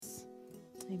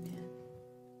Amen.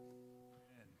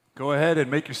 Go ahead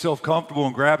and make yourself comfortable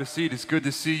and grab a seat. It's good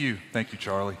to see you. Thank you,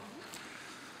 Charlie.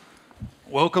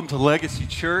 Welcome to Legacy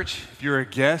Church. If you're a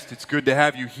guest, it's good to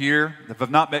have you here. If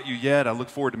I've not met you yet, I look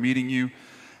forward to meeting you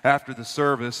after the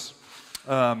service.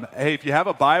 Hey, if you have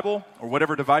a Bible or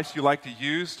whatever device you like to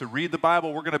use to read the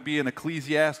Bible, we're going to be in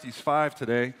Ecclesiastes 5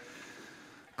 today.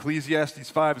 Ecclesiastes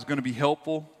 5 is going to be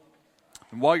helpful.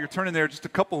 And while you're turning there, just a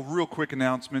couple of real quick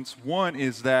announcements. One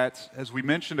is that, as we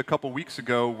mentioned a couple weeks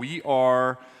ago, we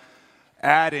are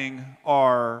adding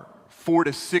our 4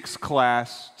 to 6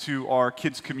 class to our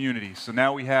kids community. So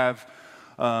now we have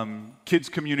kids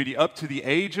community up to the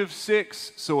age of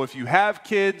 6. So if you have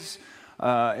kids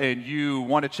and you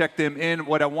want to check them in,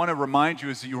 what I want to remind you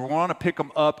is that you want to pick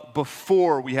them up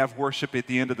before we have worship at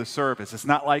the end of the service. It's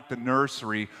not like the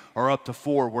nursery or up to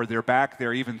 4 where they're back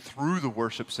there even through the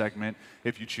worship segment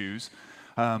if you choose.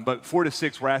 But 4 to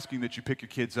 6, we're asking that you pick your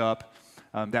kids up.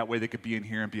 That way they could be in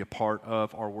here and be a part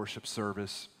of our worship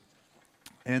service.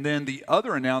 And then the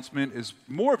other announcement is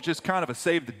more of just kind of a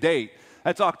save the date.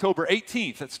 That's October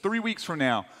 18th. That's 3 weeks from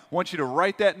now. I want you to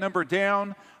write that number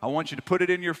down. I want you to put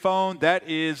it in your phone. That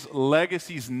is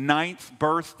Legacy's 9th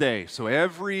birthday. So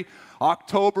every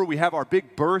October we have our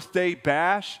big birthday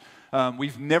bash.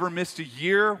 We've never missed a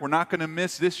year. We're not going to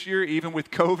miss this year, even with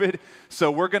COVID.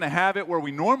 So we're going to have it where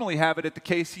we normally have it at the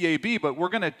KCAB, but we're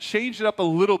going to change it up a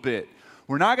little bit.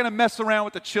 We're not going to mess around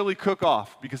with the chili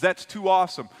cook-off because that's too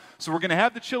awesome. So we're going to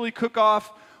have the chili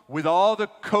cook-off with all the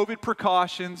COVID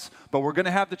precautions, but we're going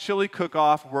to have the chili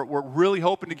cook-off. We're really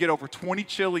hoping to get over 20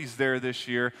 chilies there this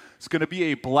year. It's going to be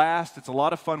a blast. It's a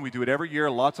lot of fun. We do it every year,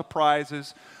 lots of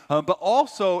prizes. But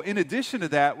also, in addition to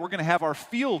that, we're going to have our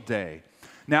field day.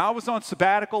 Now, I was on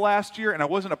sabbatical last year, and I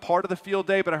wasn't a part of the field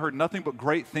day, but I heard nothing but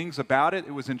great things about it.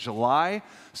 It was in July.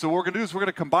 So what we're going to do is we're going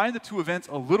to combine the two events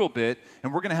a little bit,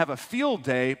 and we're going to have a field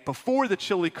day before the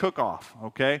chili cook-off,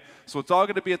 okay? So it's all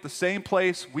going to be at the same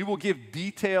place. We will give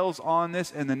details on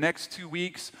this in the next 2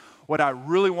 weeks. What I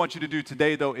really want you to do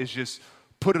today, though, is just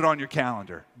put it on your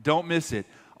calendar. Don't miss it.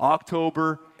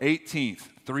 October 18th,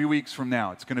 3 weeks from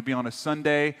now. It's going to be on a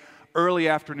Sunday, early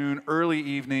afternoon, early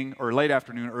evening, or late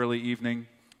afternoon, early evening.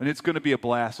 And it's going to be a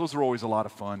blast. Those are always a lot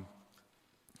of fun.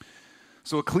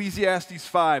 So Ecclesiastes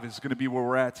 5 is going to be where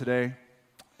we're at today.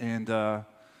 And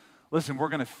listen, we're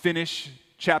going to finish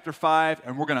chapter 5,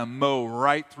 and we're going to mow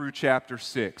right through chapter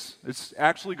 6. It's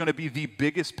actually going to be the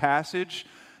biggest passage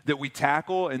that we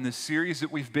tackle in the series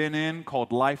that we've been in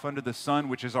called Life Under the Sun,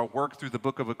 which is our work through the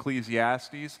book of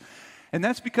Ecclesiastes. And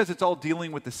that's because it's all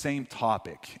dealing with the same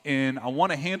topic. And I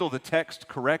want to handle the text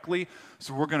correctly,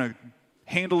 so we're going to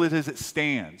handle it as it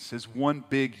stands, as one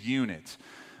big unit.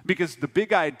 Because the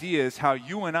big idea is how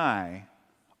you and I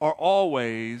are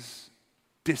always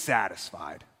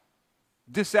dissatisfied.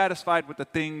 Dissatisfied with the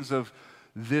things of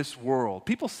this world.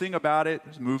 People sing about it.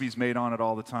 There's movies made on it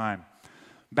all the time.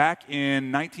 Back in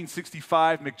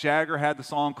 1965, Mick Jagger had the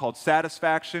song called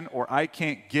Satisfaction, or I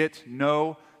Can't Get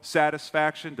No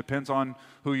Satisfaction. Depends on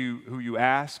who you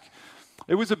ask.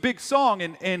 It was a big song,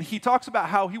 and he talks about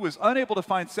how he was unable to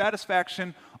find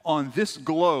satisfaction on this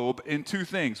globe in 2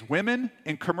 things, women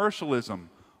and commercialism,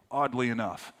 oddly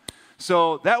enough.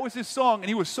 So that was his song, and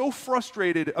he was so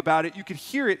frustrated about it, you could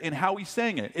hear it in how he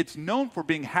sang it. It's known for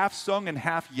being half sung and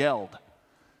half yelled.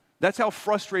 That's how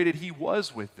frustrated he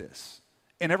was with this.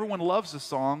 And everyone loves the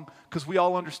song because we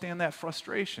all understand that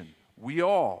frustration. We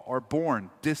all are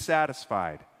born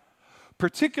dissatisfied,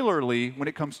 particularly when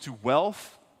it comes to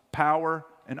wealth, power,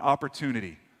 and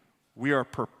opportunity. We are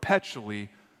perpetually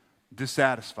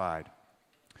dissatisfied.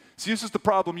 See, this is the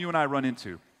problem you and I run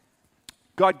into.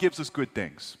 God gives us good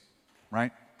things,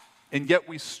 right? And yet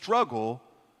we struggle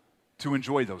to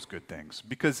enjoy those good things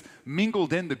because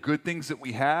mingled in the good things that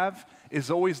we have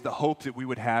is always the hope that we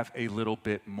would have a little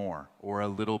bit more or a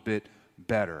little bit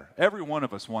better. Every one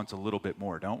of us wants a little bit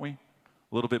more, don't we?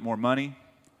 A little bit more money,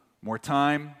 more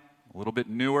time, a little bit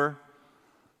newer,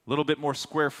 a little bit more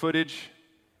square footage,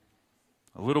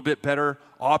 a little bit better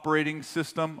operating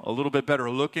system, a little bit better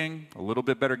looking, a little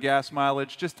bit better gas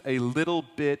mileage, just a little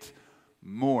bit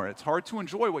more. It's hard to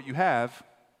enjoy what you have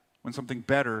when something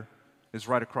better is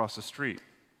right across the street.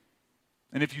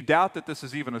 And if you doubt that this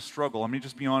is even a struggle, let me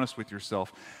just be honest with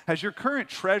yourself. Has your current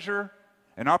treasure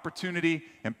and opportunity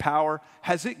and power,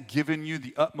 has it given you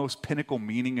the utmost pinnacle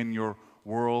meaning in your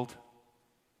world?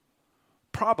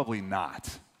 Probably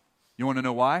not. You want to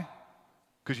know why?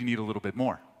 Because you need a little bit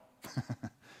more.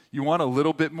 You want a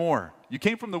little bit more. You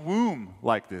came from the womb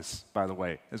like this, by the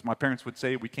way. As my parents would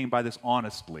say, we came by this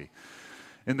honestly.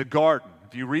 In the garden,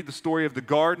 if you read the story of the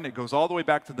garden, it goes all the way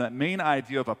back to that main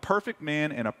idea of a perfect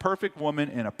man and a perfect woman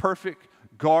and a perfect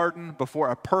garden before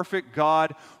a perfect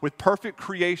God with perfect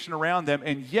creation around them,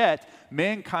 and yet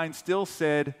mankind still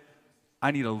said,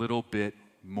 I need a little bit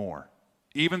more,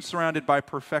 even surrounded by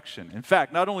perfection. In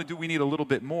fact, not only do we need a little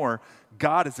bit more,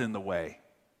 God is in the way.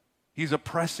 He's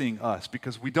oppressing us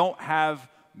because we don't have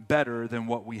better than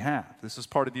what we have. This is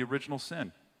part of the original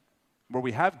sin, where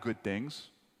we have good things,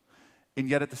 and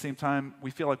yet at the same time,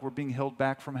 we feel like we're being held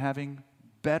back from having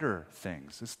better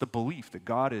things. It's the belief that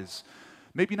God is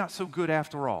maybe not so good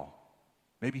after all.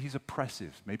 Maybe he's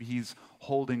oppressive. Maybe he's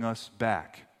holding us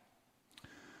back. I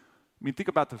mean, think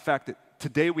about the fact that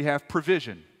today we have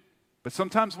provision. But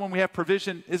sometimes when we have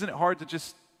provision, isn't it hard to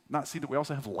just not see that we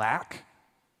also have lack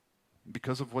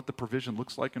because of what the provision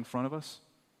looks like in front of us?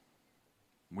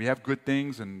 We have good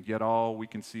things, and yet all we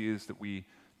can see is that we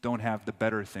don't have the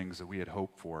better things that we had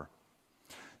hoped for.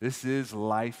 This is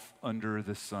life under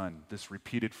the sun, this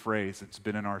repeated phrase that's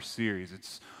been in our series.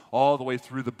 It's all the way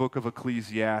through the book of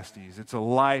Ecclesiastes. It's a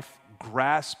life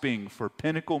grasping for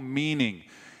pinnacle meaning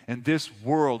in this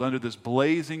world under this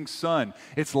blazing sun.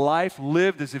 It's life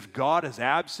lived as if God is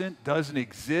absent, doesn't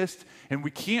exist, and we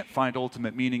can't find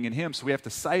ultimate meaning in him, so we have to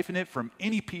siphon it from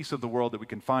any piece of the world that we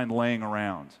can find laying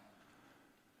around.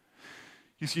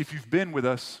 You see, if you've been with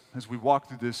us as we walk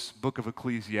through this book of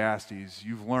Ecclesiastes,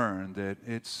 you've learned that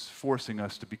it's forcing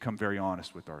us to become very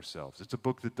honest with ourselves. It's a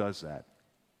book that does that.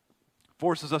 It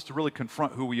forces us to really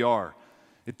confront who we are.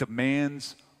 It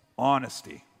demands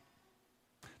honesty.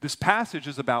 This passage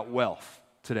is about wealth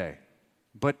today,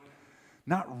 but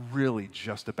not really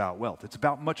just about wealth. It's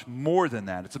about much more than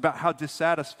that. It's about how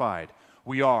dissatisfied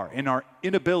we are in our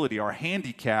inability, our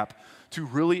handicap, to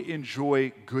really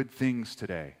enjoy good things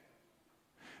today.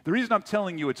 The reason I'm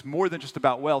telling you it's more than just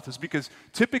about wealth is because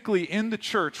typically in the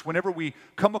church, whenever we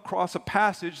come across a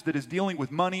passage that is dealing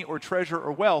with money or treasure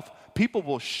or wealth, people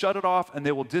will shut it off and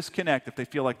they will disconnect if they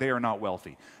feel like they are not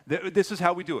wealthy. This is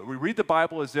how we do it. We read the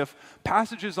Bible as if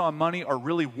passages on money are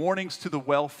really warnings to the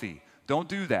wealthy. Don't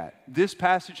do that. This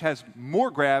passage has more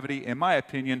gravity, in my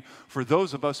opinion, for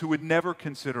those of us who would never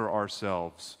consider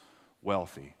ourselves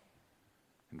wealthy.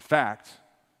 In fact,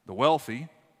 the wealthy,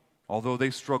 although they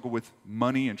struggle with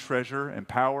money and treasure and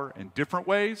power in different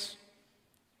ways,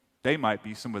 they might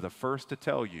be some of the first to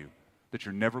tell you that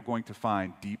you're never going to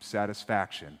find deep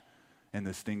satisfaction in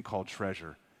this thing called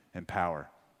treasure and power,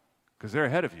 because they're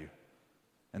ahead of you.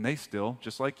 And they still,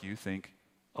 just like you, think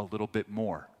a little bit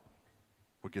more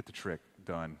would get the trick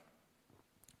done.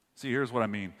 See, here's what I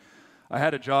mean. I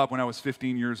had a job when I was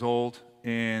 15 years old,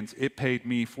 and it paid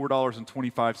me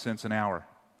 $4.25 an hour.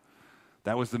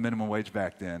 That was the minimum wage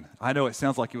back then. I know it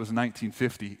sounds like it was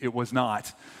 1950. It was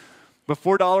not. But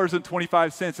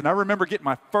 $4.25. And I remember getting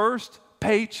my first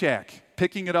paycheck,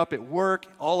 picking it up at work.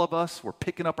 All of us were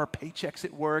picking up our paychecks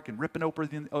at work and ripping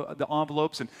open the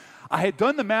envelopes. And I had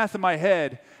done the math in my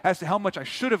head as to how much I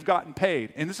should have gotten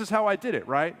paid. And this is how I did it,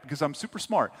 right? Because I'm super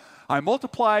smart. I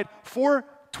multiplied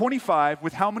 $4.25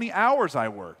 with how many hours I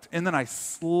worked. And then I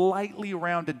slightly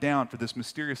rounded down for this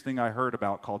mysterious thing I heard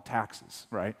about called taxes,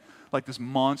 right? Like this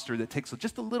monster that takes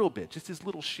just a little bit, just this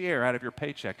little share out of your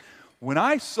paycheck. When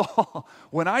I saw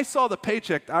the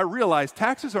paycheck, I realized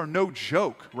taxes are no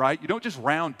joke, right? You don't just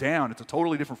round down. It's a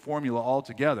totally different formula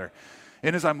altogether.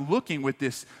 And as I'm looking with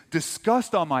this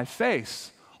disgust on my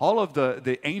face, all of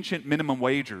the ancient minimum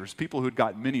wagers, people who'd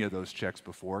gotten many of those checks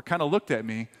before, kind of looked at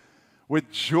me with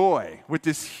joy, with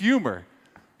this humor,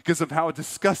 because of how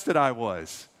disgusted I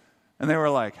was. And they were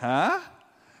like, huh?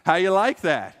 How you like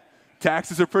that?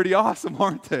 Taxes are pretty awesome,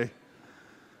 aren't they?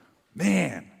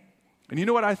 Man. And you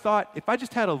know what I thought? If I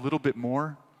just had a little bit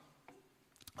more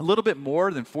than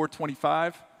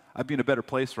 $4.25, I'd be in a better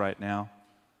place right now.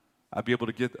 I'd be able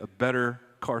to get a better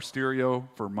car stereo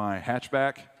for my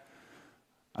hatchback.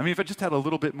 I mean, if I just had a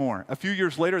little bit more. A few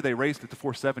years later, they raised it to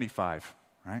 $4.75,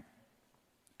 right?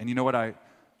 And you know what I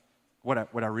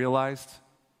realized?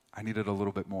 I needed a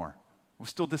little bit more. I was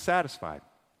still dissatisfied.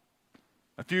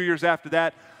 A few years after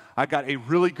that, I got a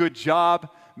really good job.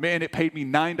 Man, it paid me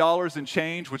 $9 and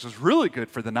change, which was really good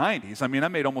for the 90s. I mean, I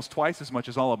made almost twice as much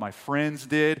as all of my friends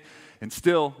did, and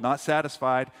still not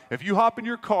satisfied. If you hop in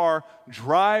your car,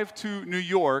 drive to New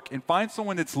York, and find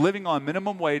someone that's living on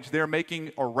minimum wage, they're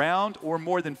making around or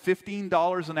more than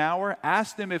 $15 an hour,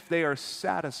 ask them if they are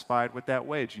satisfied with that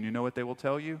wage. And you know what they will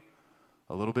tell you?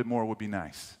 A little bit more would be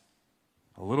nice.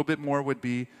 A little bit more would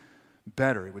be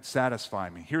better. It would satisfy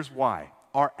me. Here's why.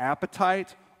 Our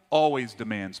appetite always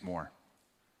demands more.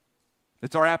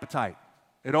 It's our appetite.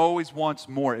 It always wants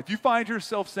more. If you find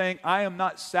yourself saying, I am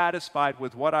not satisfied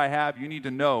with what I have, you need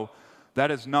to know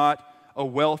that is not a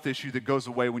wealth issue that goes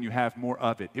away when you have more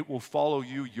of it. It will follow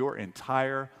you your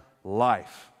entire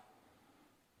life.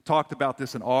 talked about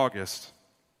this in August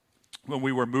when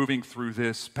we were moving through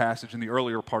this passage in the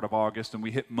earlier part of August, and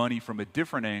we hit money from a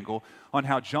different angle on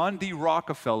how John D.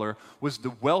 Rockefeller was the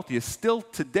wealthiest, still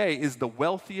today is the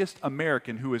wealthiest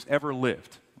American who has ever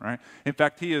lived, right? In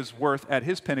fact, he is worth at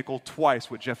his pinnacle twice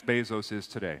what Jeff Bezos is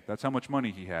today. That's how much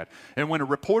money he had. And when a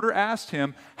reporter asked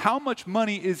him, how much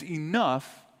money is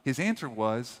enough, his answer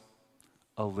was,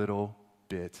 a little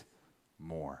bit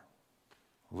more.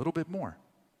 A little bit more.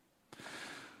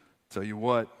 Tell you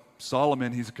what,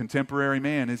 Solomon, he's a contemporary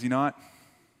man, is he not?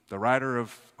 The writer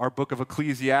of our book of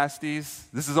Ecclesiastes.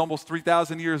 This is almost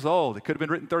 3,000 years old. It could have been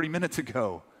written 30 minutes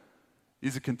ago.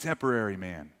 He's a contemporary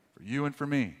man for you and for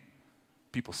me.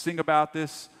 People sing about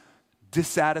this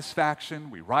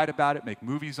dissatisfaction. We write about it, make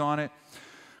movies on it.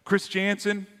 Chris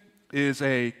Jansen is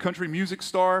a country music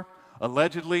star.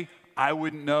 Allegedly, I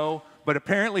wouldn't know, but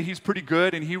apparently he's pretty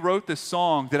good, and he wrote this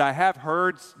song that I have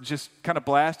heard just kind of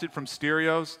blasted from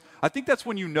stereos. I think that's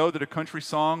when you know that a country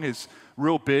song is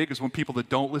real big, is when people that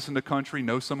don't listen to country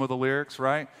know some of the lyrics,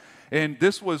 right? And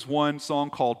this was one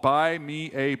song called Buy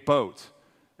Me a Boat.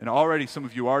 And already, some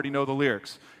of you already know the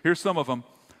lyrics. Here's some of them.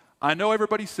 I know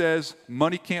everybody says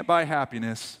money can't buy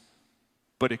happiness,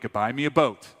 but it could buy me a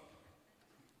boat.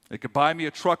 It could buy me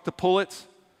a truck to pull it.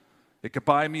 It could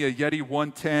buy me a Yeti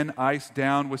 110 iced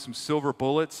down with some silver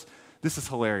bullets. This is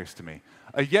hilarious to me.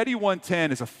 A Yeti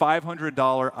 110 is a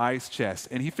 $500 ice chest,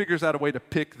 and he figures out a way to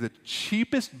pick the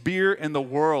cheapest beer in the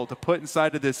world to put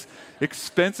inside of this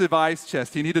expensive ice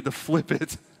chest. He needed to flip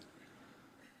it.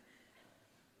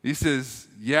 He says,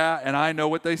 yeah, and I know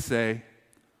what they say.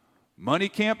 Money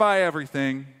can't buy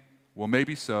everything. Well,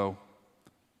 maybe so,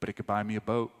 but it could buy me a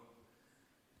boat.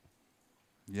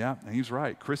 Yeah, and he's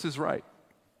right. Chris is right.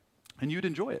 And you'd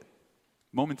enjoy it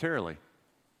momentarily.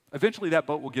 Eventually, that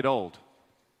boat will get old.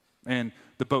 And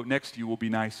the boat next to you will be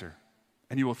nicer.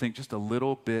 And you will think just a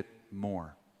little bit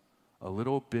more, a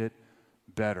little bit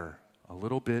better, a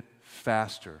little bit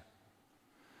faster.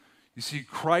 You see,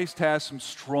 Christ has some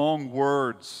strong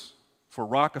words for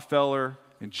Rockefeller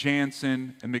and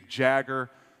Jansen and Mick Jagger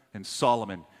and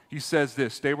Solomon. He says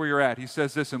this, stay where you're at. He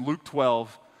says this in Luke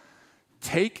 12,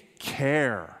 take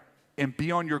care and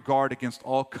be on your guard against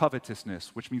all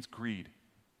covetousness, which means greed.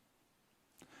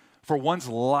 For one's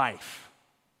life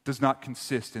does not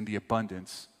consist in the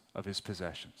abundance of his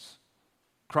possessions.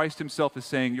 Christ himself is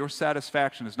saying your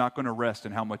satisfaction is not going to rest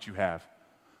in how much you have.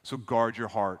 So guard your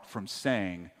heart from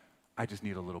saying, I just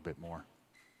need a little bit more.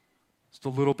 Just a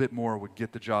little bit more would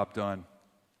get the job done.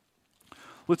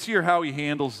 Let's hear how he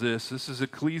handles this. This is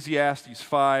Ecclesiastes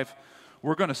 5.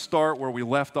 We're going to start where we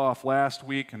left off last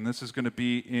week, and this is going to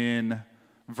be in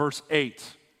verse 8.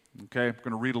 Okay, I'm going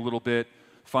to read a little bit,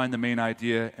 find the main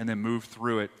idea, and then move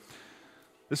through it.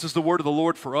 This is the word of the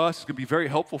Lord for us. It's going to be very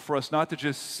helpful for us not to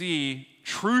just see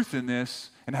truth in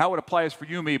this and how it applies for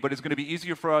you and me, but it's going to be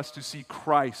easier for us to see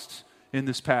Christ in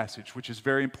this passage, which is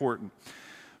very important.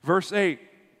 Verse 8,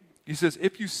 he says,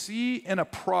 if you see in a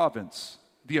province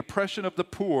the oppression of the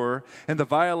poor and the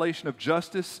violation of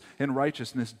justice and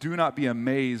righteousness, do not be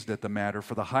amazed at the matter,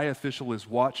 for the high official is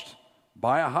watched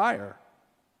by a higher,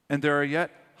 and there are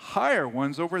yet higher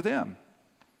ones over them.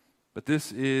 But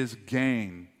this is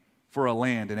gain for a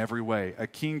land in every way, a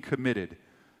king committed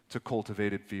to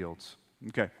cultivated fields.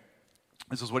 Okay,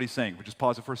 this is what he's saying. We'll just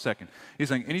pause it for a second. He's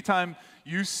saying anytime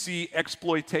you see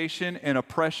exploitation and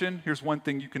oppression, here's one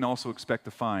thing you can also expect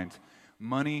to find: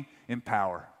 money and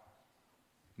power.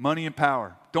 Money and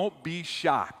power. Don't be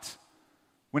shocked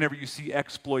whenever you see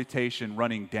exploitation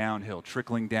running downhill,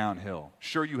 trickling downhill.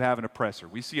 Sure, you have an oppressor.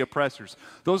 We see oppressors.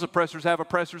 Those oppressors have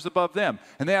oppressors above them,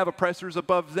 and they have oppressors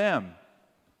above them.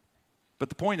 But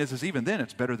the point is even then,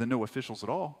 it's better than no officials at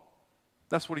all.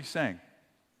 That's what he's saying.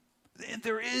 And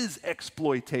there is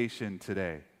exploitation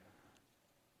today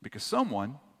because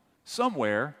someone,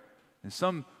 somewhere, in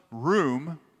some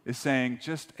room is saying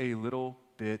just a little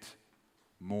bit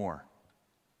more.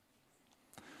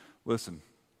 Listen,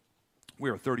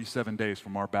 we are 37 days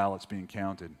from our ballots being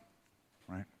counted,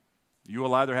 right? You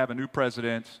will either have a new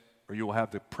president or you will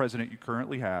have the president you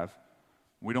currently have.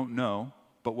 We don't know.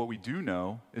 But what we do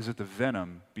know is that the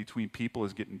venom between people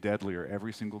is getting deadlier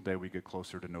every single day we get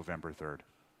closer to November 3rd.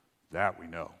 That we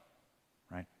know,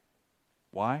 right?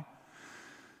 Why?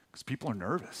 Because people are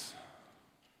nervous.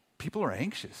 People are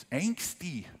anxious,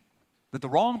 angsty, that the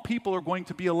wrong people are going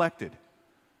to be elected.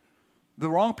 The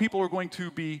wrong people are going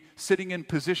to be sitting in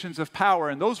positions of power,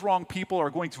 and those wrong people are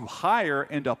going to hire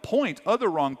and appoint other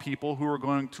wrong people who are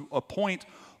going to appoint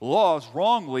laws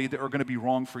wrongly that are going to be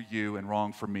wrong for you and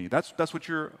wrong for me. That's what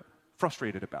you're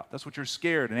frustrated about. That's what you're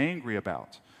scared and angry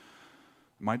about.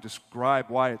 might describe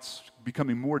why it's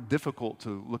becoming more difficult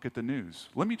to look at the news.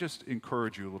 Let me just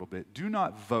encourage you a little bit. Do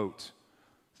not vote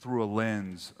through a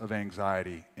lens of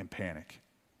anxiety and panic.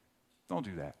 Don't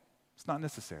do that. It's not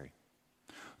necessary.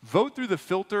 Vote through the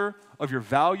filter of your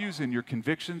values and your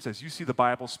convictions as you see the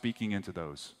Bible speaking into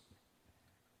those.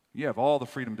 You have all the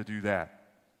freedom to do that,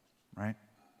 right?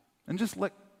 And just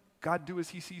let God do as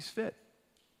he sees fit.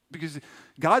 Because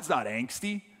God's not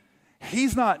angsty.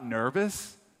 He's not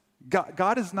nervous.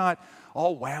 God is not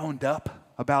all wound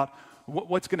up about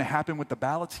what's going to happen with the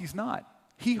ballots. He's not.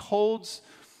 He holds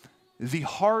the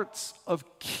hearts of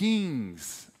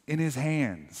kings in his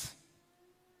hands.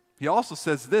 He also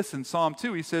says this in Psalm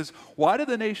 2. He says, "Why do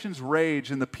the nations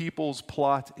rage and the peoples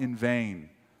plot in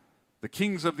vain? The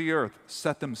kings of the earth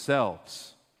set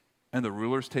themselves, and the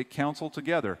rulers take counsel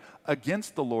together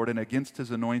against the Lord and against his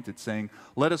anointed, saying,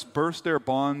 'Let us burst their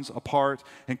bonds apart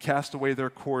and cast away their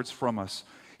cords from us.'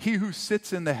 He who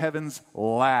sits in the heavens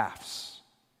laughs.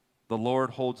 The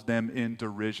Lord holds them in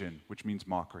derision," which means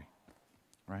mockery,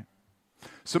 right?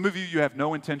 Some of you have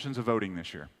no intentions of voting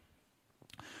this year.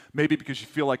 Maybe because you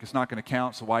feel like it's not going to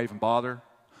count, so why even bother?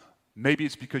 Maybe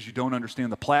it's because you don't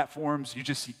understand the platforms. You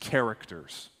just see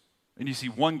characters. And you see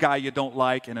one guy you don't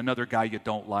like and another guy you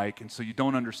don't like, and so you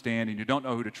don't understand and you don't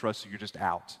know who to trust, so you're just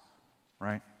out,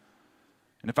 right?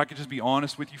 And if I could just be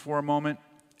honest with you for a moment,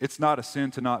 it's not a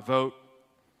sin to not vote.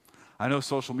 I know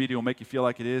social media will make you feel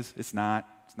like it is. It's not.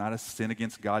 It's not a sin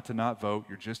against God to not vote.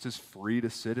 You're just as free to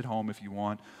sit at home if you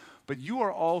want. But you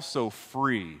are also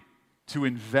free to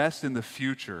invest in the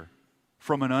future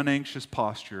from an unanxious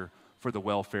posture for the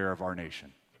welfare of our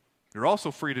nation. You're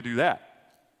also free to do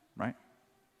that, right?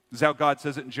 This is how God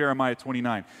says it in Jeremiah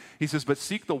 29. He says, "But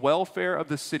seek the welfare of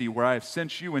the city where I have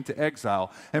sent you into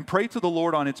exile, and pray to the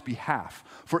Lord on its behalf,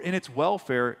 for in its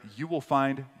welfare you will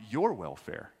find your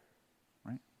welfare."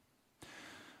 Right?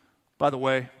 By the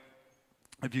way,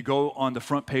 if you go on the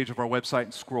front page of our website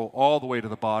and scroll all the way to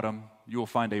the bottom, you will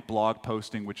find a blog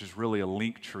posting, which is really a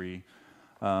link tree,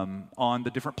 on the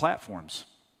different platforms.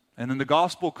 And then the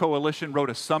Gospel Coalition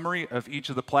wrote a summary of each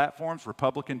of the platforms,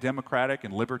 Republican, Democratic,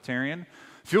 and Libertarian.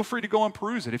 Feel free to go and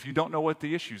peruse it if you don't know what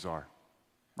the issues are,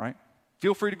 right?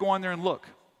 Feel free to go on there and look.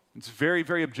 It's very,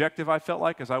 very objective, I felt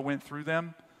like, as I went through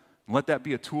them. Let that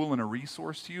be a tool and a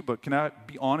resource to you. But can I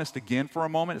be honest again for a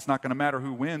moment? It's not going to matter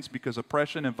who wins, because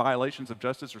oppression and violations of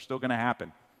justice are still going to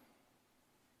happen.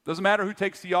 Doesn't matter who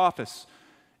takes the office.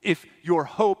 If your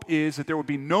hope is that there will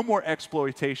be no more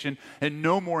exploitation and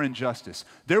no more injustice,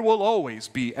 there will always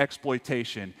be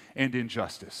exploitation and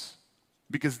injustice,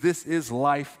 because this is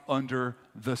life under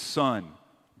the sun.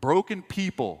 Broken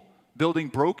people building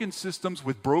broken systems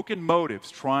with broken motives,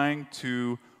 trying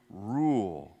to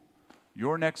rule.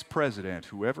 Your next president,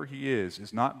 whoever he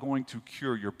is not going to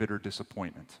cure your bitter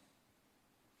disappointment.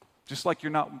 Just like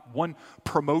you're not one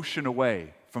promotion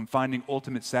away from finding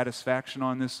ultimate satisfaction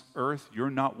on this earth, you're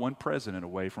not one president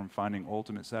away from finding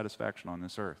ultimate satisfaction on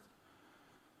this earth.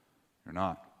 You're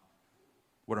not.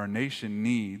 What our nation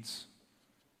needs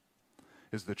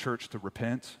is the church to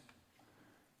repent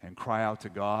and cry out to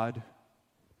God.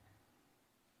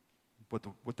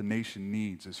 What the nation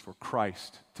needs is for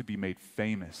Christ to be made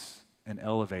famous and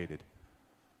elevated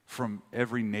from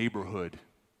every neighborhood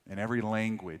and every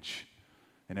language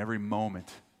and every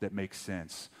moment that makes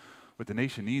sense. What the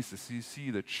nation needs to see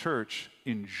the church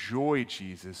enjoy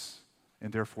Jesus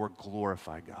and therefore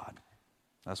glorify God.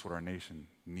 That's what our nation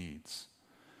needs.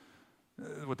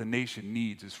 What the nation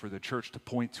needs is for the church to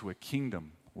point to a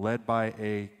kingdom led by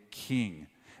a king,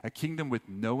 a kingdom with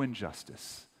no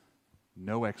injustice,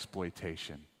 no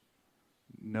exploitation,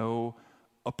 no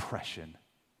oppression,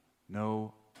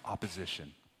 no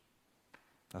opposition.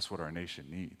 That's what our nation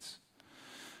needs.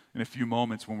 In a few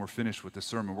moments, when we're finished with this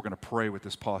sermon, we're going to pray with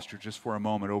this posture just for a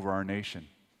moment over our nation.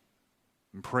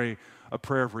 And pray a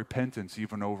prayer of repentance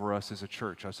even over us as a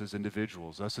church, us as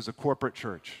individuals, us as a corporate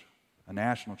church, a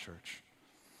national church.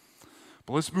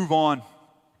 But let's move on,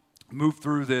 move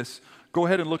through this. Go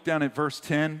ahead and look down at verse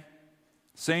 10,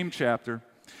 same chapter.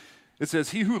 It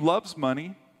says, "He who loves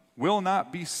money will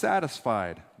not be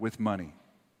satisfied with money,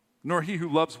 nor he who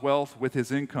loves wealth with his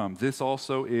income. This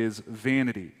also is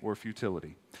vanity," or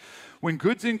futility. "When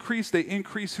goods increase, they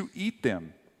increase who eat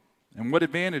them. And what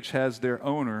advantage has their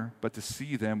owner but to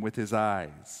see them with his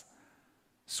eyes?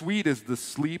 Sweet is the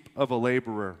sleep of a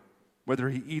laborer, whether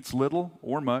he eats little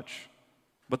or much,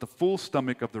 but the full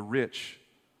stomach of the rich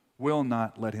will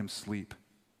not let him sleep.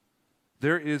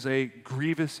 There is a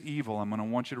grievous evil." I'm going to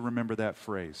want you to remember that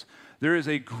phrase. "There is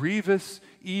a grievous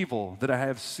evil that I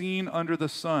have seen under the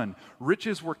sun.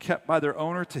 Riches were kept by their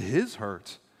owner to his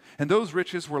hurt, And those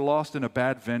riches were lost in a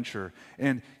bad venture.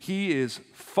 And he is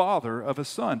father of a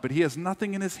son, but he has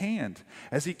nothing in his hand.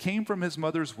 As he came from his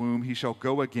mother's womb, he shall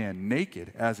go again,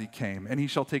 naked as he came, and he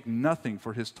shall take nothing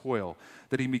for his toil,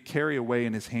 that he may carry away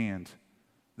in his hand.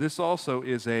 This also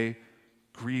is a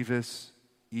grievous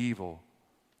evil.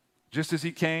 Just as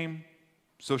he came,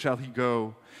 so shall he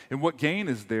go. And what gain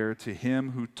is there to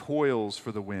him who toils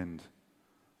for the wind?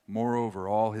 Moreover,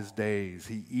 all his days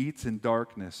he eats in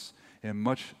darkness, and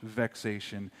much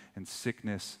vexation and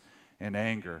sickness and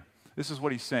anger. This is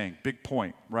what he's saying. Big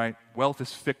point, right? Wealth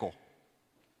is fickle.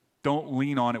 Don't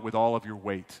lean on it with all of your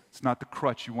weight. It's not the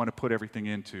crutch you want to put everything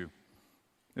into.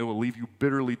 It will leave you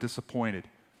bitterly disappointed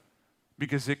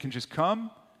because it can just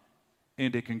come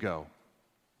and it can go.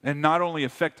 And not only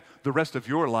affect the rest of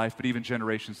your life, but even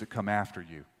generations that come after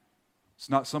you. It's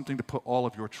not something to put all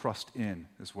of your trust in,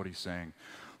 is what he's saying.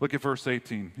 Look at verse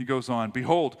 18. He goes on,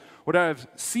 "Behold, what I have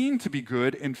seen to be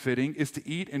good and fitting is to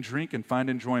eat and drink and find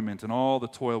enjoyment in all the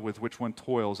toil with which one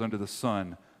toils under the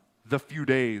sun, the few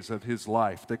days of his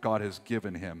life that God has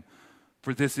given him.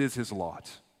 For this is his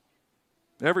lot.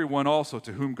 Everyone also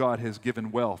to whom God has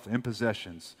given wealth and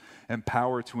possessions and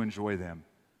power to enjoy them,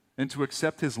 and to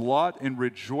accept his lot and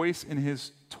rejoice in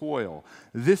his toil.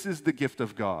 This is the gift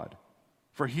of God.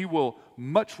 For he will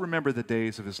much remember the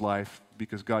days of his life,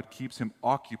 because God keeps him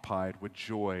occupied with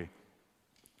joy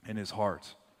in his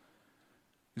heart."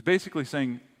 He's basically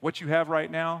saying, what you have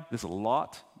right now, this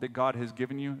lot that God has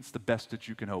given you, it's the best that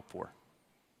you can hope for.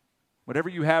 Whatever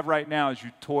you have right now as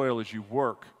you toil, as you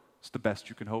work, it's the best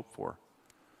you can hope for.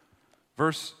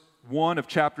 Verse 1 of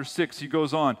chapter 6, he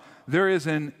goes on, "There is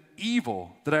an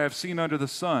evil that I have seen under the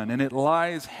sun, and it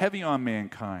lies heavy on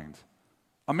mankind.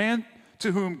 A man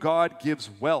to whom God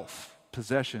gives wealth,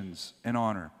 possessions, and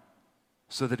honor,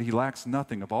 so that he lacks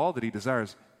nothing of all that he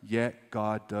desires, yet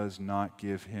God does not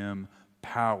give him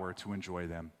power to enjoy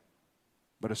them.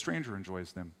 But a stranger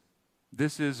enjoys them.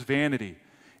 This is vanity.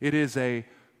 It is a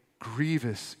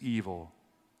grievous evil.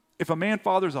 If a man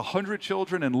fathers 100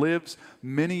 children and lives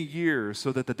many years,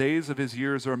 so that the days of his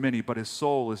years are many, but his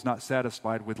soul is not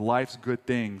satisfied with life's good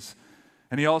things,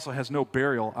 and he also has no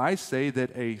burial, I say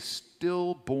that a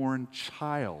stillborn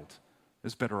child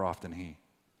is better off than he.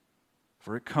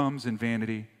 For it comes in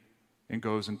vanity and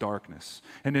goes in darkness.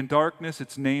 And in darkness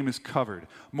its name is covered.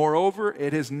 Moreover,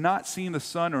 it has not seen the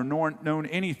sun or known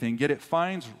anything, yet it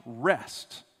finds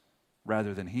rest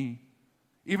rather than he.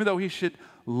 Even though he should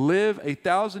live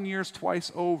 1,000 years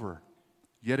twice over,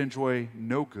 yet enjoy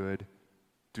no good,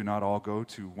 do not all go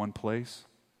to one place?"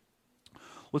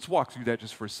 Let's walk through that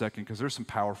just for a second, because there's some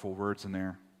powerful words in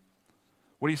there.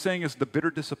 What he's saying is the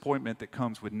bitter disappointment that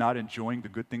comes with not enjoying the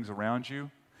good things around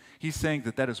you, he's saying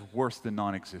that that is worse than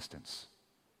non-existence.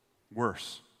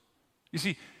 Worse. You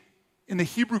see, in the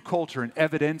Hebrew culture, an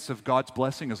evidence of God's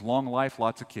blessing is long life,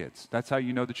 lots of kids. That's how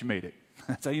you know that you made it.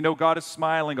 That's how you know God is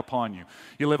smiling upon you.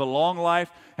 You live a long life,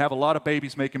 have a lot of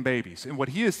babies making babies. And what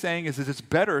he is saying is it's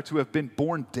better to have been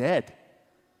born dead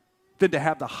than to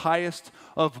have the highest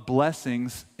of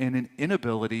blessings and an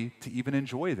inability to even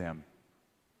enjoy them.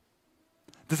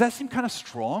 Does that seem kind of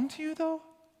strong to you, though?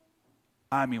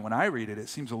 I mean, when I read it, it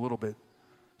seems a little bit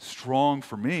strong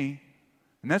for me.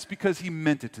 And that's because he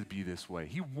meant it to be this way.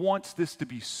 He wants this to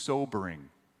be sobering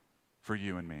for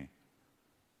you and me.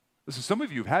 Listen, some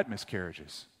of you have had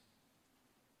miscarriages,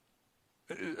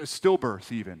 a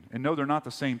stillbirth even, and no, they're not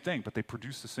the same thing, but they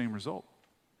produce the same result.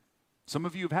 Some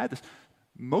of you have had this.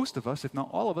 Most of us, if not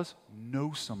all of us,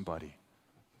 know somebody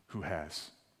who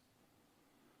has.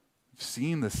 You've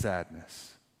seen the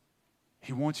sadness.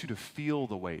 He wants you to feel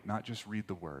the weight, not just read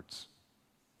the words.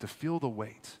 To feel the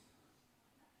weight.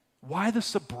 Why the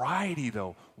sobriety,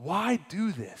 though? Why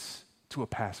do this to a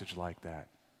passage like that?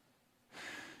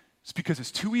 It's because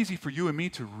it's too easy for you and me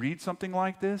to read something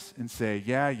like this and say,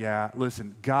 yeah,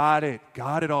 listen, got it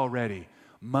already.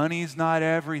 Money's not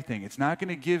everything. It's not going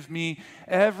to give me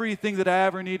everything that I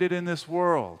ever needed in this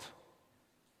world.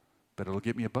 But it'll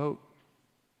get me a boat.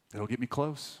 It'll get me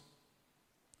close.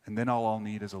 And then all I'll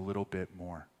need is a little bit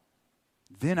more.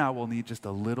 Then I will need just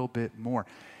a little bit more.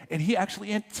 And he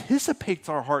actually anticipates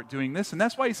our heart doing this. And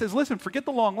that's why he says, listen, forget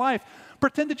the long life.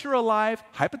 Pretend that you're alive,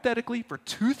 hypothetically, for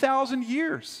 2,000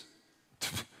 years.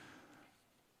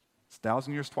 It's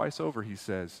 1,000 years twice over, he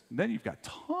says. And then you've got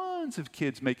tons of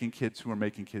kids making kids who are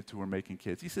making kids who are making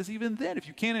kids. He says, even then, if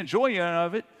you can't enjoy any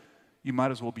of it, you might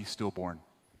as well be stillborn.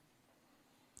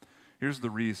 Here's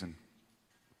the reason.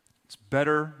 It's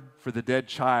better for the dead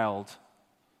child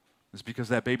is because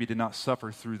that baby did not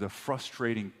suffer through the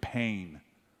frustrating pain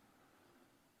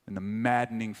and the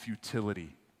maddening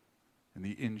futility and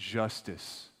the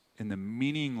injustice and the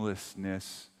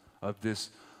meaninglessness of this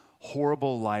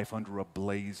horrible life under a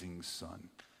blazing sun.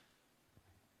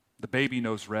 The baby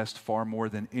knows rest far more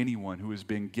than anyone who has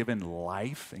been given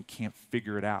life and can't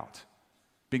figure it out.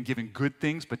 Been given good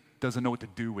things but doesn't know what to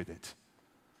do with it.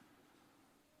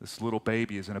 This little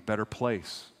baby is in a better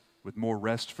place with more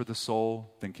rest for the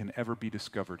soul than can ever be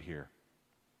discovered here.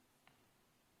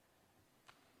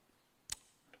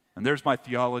 And there's my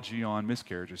theology on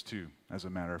miscarriages too, as a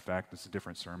matter of fact. It's a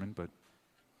different sermon, but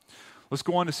let's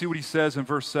go on to see what he says in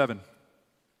verse 7.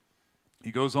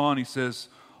 He goes on, he says,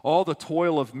 all the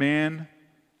toil of man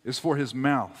is for his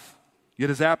mouth, yet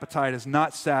his appetite is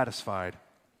not satisfied.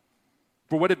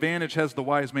 For what advantage has the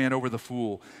wise man over the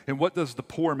fool? And what does the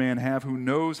poor man have who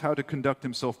knows how to conduct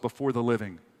himself before the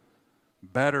living?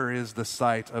 Better is the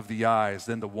sight of the eyes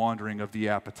than the wandering of the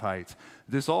appetite.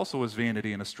 This also is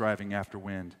vanity and a striving after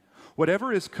wind.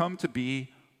 Whatever has come to be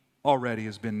already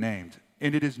has been named,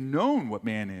 and it is known what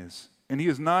man is, and he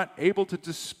is not able to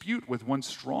dispute with one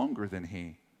stronger than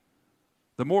he.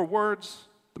 The more words,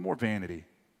 the more vanity.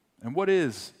 And what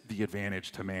is the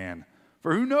advantage to man?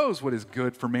 For who knows what is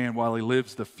good for man while he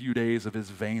lives the few days of his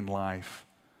vain life,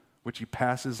 which he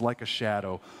passes like a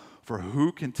shadow? For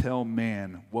who can tell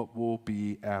man what will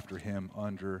be after him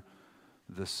under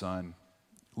the sun?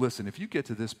 Listen, if you get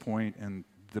to this point in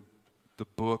the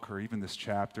book or even this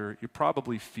chapter, you're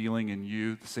probably feeling in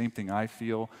you the same thing I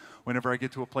feel. Whenever I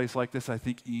get to a place like this, I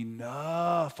think,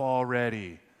 enough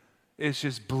already. It's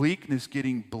just bleakness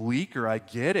getting bleaker. I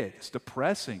get it. It's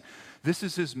depressing. This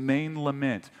is his main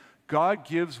lament. God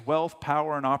gives wealth,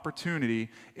 power, and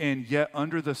opportunity, and yet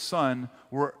under the sun,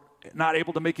 we're not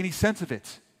able to make any sense of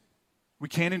it. We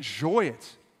can't enjoy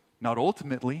it, not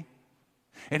ultimately.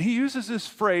 And he uses this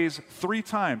phrase 3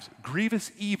 times,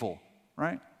 grievous evil,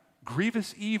 right?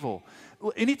 Grievous evil.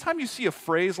 Anytime you see a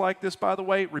phrase like this, by the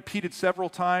way, repeated several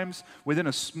times within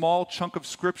a small chunk of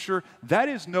Scripture, that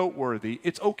is noteworthy.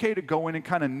 It's okay to go in and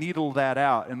kind of needle that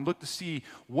out and look to see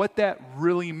what that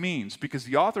really means, because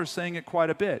the author is saying it quite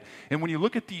a bit. And when you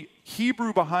look at the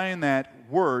Hebrew behind that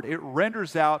word, it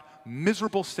renders out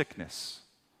miserable sickness,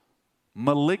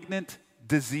 malignant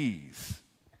disease.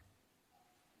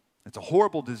 It's a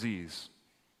horrible disease.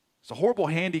 It's a horrible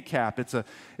handicap. It's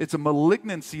a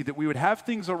malignancy that we would have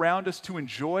things around us to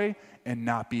enjoy and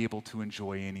not be able to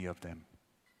enjoy any of them.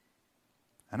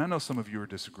 And I know some of you are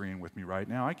disagreeing with me right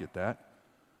now. I get that.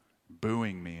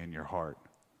 Booing me in your heart.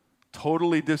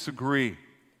 Totally disagree.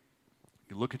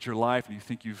 You look at your life and you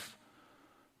think you've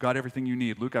got everything you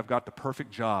need. Luke, I've got the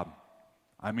perfect job.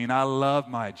 I mean, I love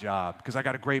my job because I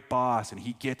got a great boss and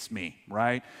he gets me,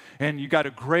 right? And you got a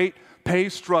great pay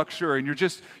structure and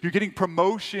you're getting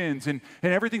promotions and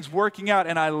everything's working out,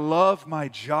 and I love my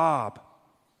job.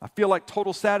 I feel like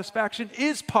total satisfaction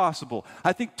is possible.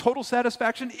 I think total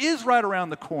satisfaction is right around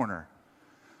the corner.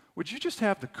 Would you just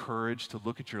have the courage to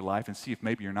look at your life and see if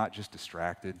maybe you're not just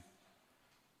distracted,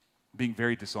 being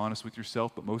very dishonest with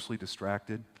yourself, but mostly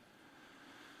distracted?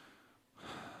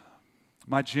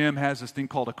 My gym has this thing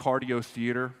called a cardio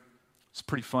theater. It's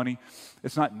pretty funny.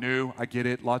 It's not new. I get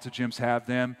it. Lots of gyms have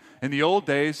them. In the old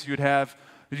days, you'd have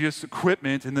just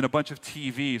equipment and then a bunch of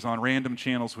TVs on random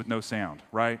channels with no sound,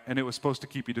 right? And it was supposed to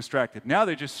keep you distracted. Now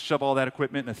they just shove all that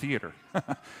equipment in a theater.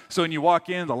 So when you walk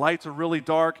in, the lights are really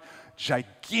dark,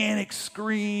 gigantic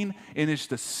screen, and it's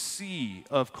the sea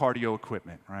of cardio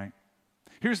equipment, right?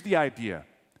 Here's the idea.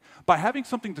 By having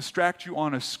something distract you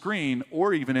on a screen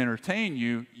or even entertain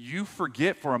you, you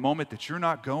forget for a moment that you're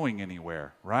not going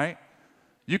anywhere, right?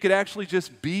 You could actually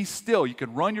just be still. You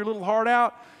can run your little heart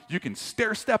out. You can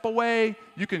stair step away.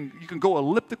 You can go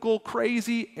elliptical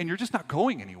crazy, and you're just not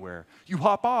going anywhere. You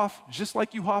hop off just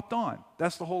like you hopped on.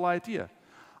 That's the whole idea.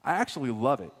 I actually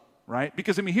love it, right?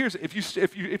 Because I mean, here's if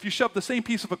you shove the same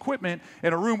piece of equipment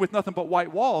in a room with nothing but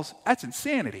white walls, that's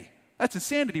insanity. That's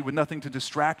insanity with nothing to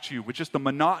distract you, with just the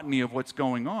monotony of what's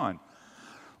going on.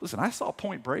 Listen, I saw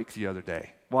Point Break the other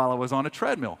day while I was on a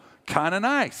treadmill. Kind of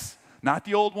nice. Not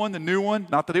the old one, the new one.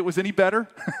 Not that it was any better.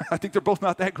 I think they're both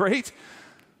not that great.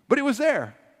 But it was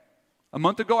there. A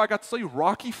month ago, I got to see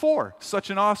Rocky IV. Such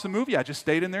an awesome movie. I just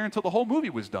stayed in there until the whole movie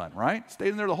was done, right? Stayed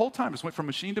in there the whole time. Just went from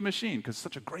machine to machine because it's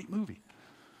such a great movie.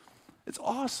 It's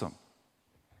awesome.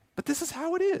 But this is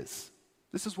how it is.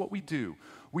 This is what we do.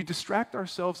 We distract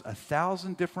ourselves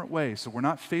 1,000 different ways, so we're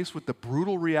not faced with the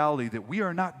brutal reality that we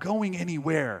are not going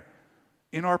anywhere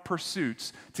in our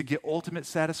pursuits to get ultimate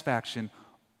satisfaction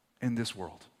in this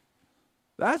world.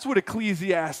 That's what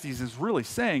Ecclesiastes is really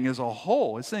saying as a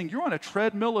whole. It's saying you're on a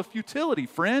treadmill of futility,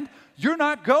 friend. You're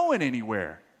not going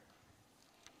anywhere.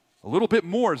 A little bit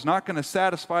more is not going to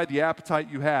satisfy the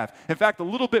appetite you have. In fact, a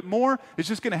little bit more is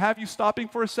just going to have you stopping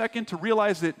for a second to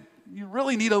realize that you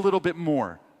really need a little bit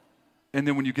more. And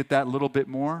then when you get that little bit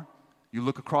more, you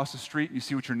look across the street and you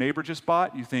see what your neighbor just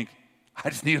bought, and you think, I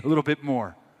just need a little bit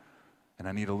more. And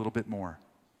I need a little bit more.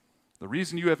 The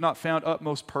reason you have not found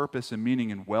utmost purpose and meaning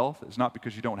in wealth is not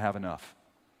because you don't have enough.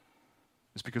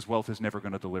 It's because wealth is never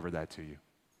going to deliver that to you.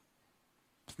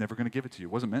 It's never going to give it to you.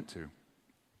 It wasn't meant to.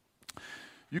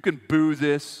 You can boo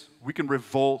this, we can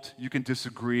revolt, you can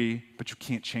disagree, but you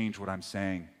can't change what I'm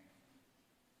saying.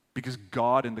 Because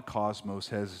God in the cosmos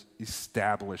has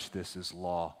established this as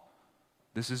law.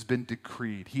 This has been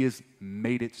decreed. He has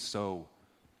made it so.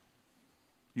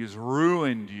 He has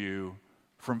ruined you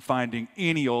from finding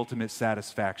any ultimate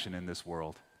satisfaction in this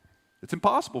world. It's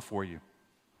impossible for you.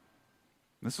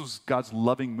 This was God's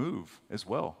loving move as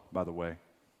well, by the way.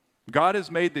 God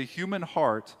has made the human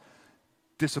heart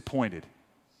disappointed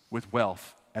with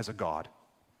wealth as a God.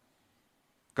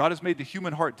 God has made the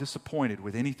human heart disappointed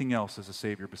with anything else as a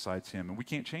Savior besides Him, and we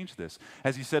can't change this.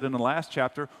 As He said in the last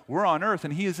chapter, we're on earth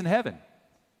and He is in heaven,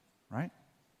 right?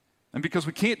 And because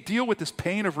we can't deal with this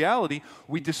pain of reality,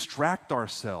 we distract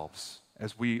ourselves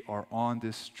as we are on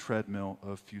this treadmill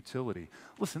of futility.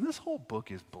 Listen, this whole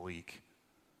book is bleak.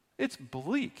 It's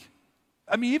bleak.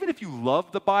 I mean, even if you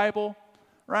love the Bible,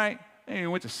 right? And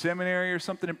you went to seminary or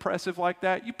something impressive like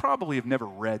that, you probably have never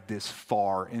read this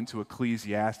far into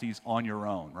Ecclesiastes on your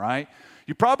own, right?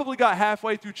 You probably got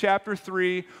halfway through chapter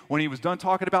 3 when he was done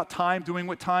talking about time doing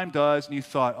what time does, and you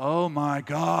thought, oh my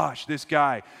gosh, this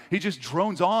guy, he just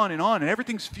drones on, and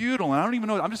everything's futile, and I don't even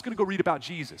know, I'm just going to go read about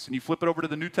Jesus. And you flip it over to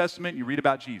the New Testament, and you read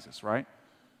about Jesus, right?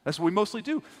 That's what we mostly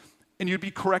do. And you'd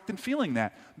be correct in feeling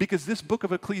that, because this book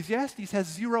of Ecclesiastes has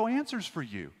 0 answers for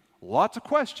you. Lots of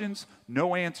questions,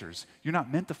 no answers. You're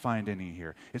not meant to find any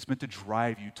here. It's meant to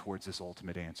drive you towards this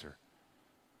ultimate answer.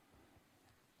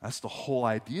 That's the whole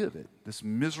idea of it. This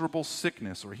miserable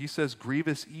sickness, or he says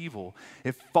grievous evil,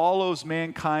 it follows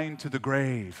mankind to the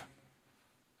grave.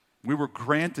 We were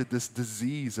granted this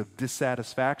disease of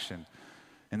dissatisfaction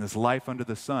and this life under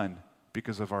the sun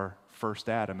because of our first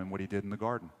Adam and what he did in the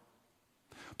garden.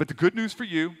 But the good news for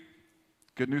you,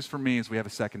 good news for me, is we have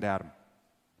a second Adam.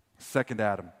 Second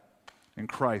Adam in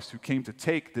Christ, who came to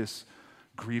take this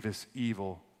grievous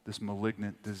evil, this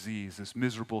malignant disease, this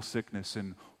miserable sickness,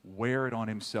 and wear it on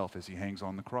himself as he hangs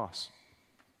on the cross.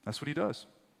 That's what he does.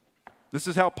 This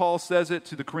is how Paul says it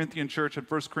to the Corinthian church in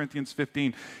 1 Corinthians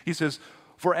 15. He says,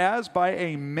 for as by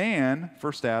a man,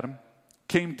 first Adam,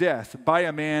 came death, by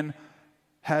a man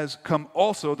has come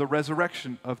also the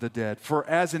resurrection of the dead. For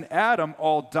as in Adam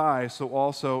all die, so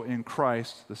also in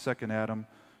Christ, the second Adam,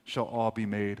 shall all be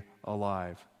made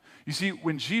alive. You see,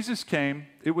 when Jesus came,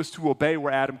 it was to obey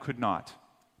where Adam could not.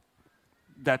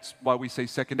 That's why we say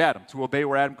second Adam, to obey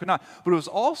where Adam could not. But it was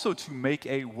also to make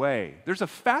a way. There's a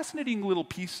fascinating little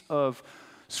piece of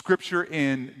scripture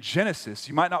in Genesis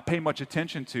you might not pay much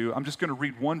attention to. I'm just going to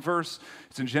read one verse.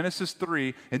 It's in Genesis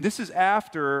 3, and this is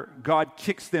after God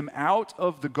kicks them out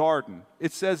of the garden.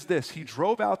 It says this, he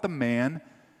drove out the man,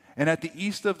 and at the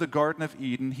east of the Garden of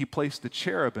Eden, he placed the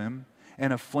cherubim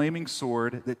and a flaming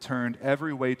sword that turned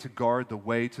every way to guard the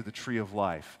way to the tree of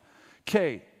life.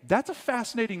 Okay, that's a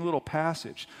fascinating little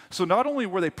passage. So not only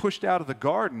were they pushed out of the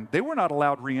garden, they were not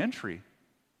allowed re-entry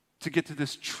to get to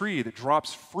this tree that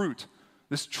drops fruit,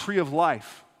 this tree of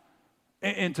life.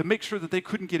 And to make sure that they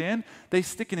couldn't get in, they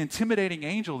stick an intimidating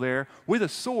angel there with a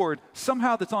sword,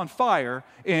 somehow that's on fire,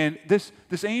 and this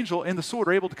angel and the sword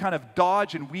are able to kind of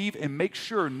dodge and weave and make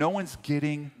sure no one's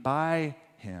getting by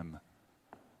him.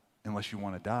 Unless you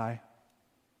want to die,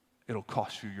 it'll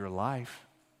cost you your life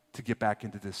to get back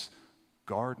into this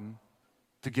garden,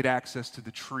 to get access to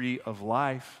the tree of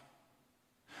life.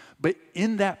 But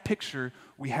in that picture,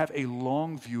 we have a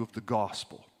long view of the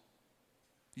gospel.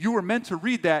 You were meant to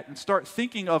read that and start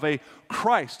thinking of a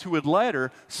Christ who would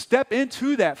later step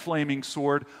into that flaming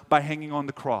sword by hanging on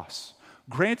the cross,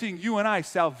 granting you and I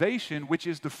salvation, which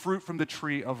is the fruit from the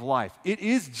tree of life. It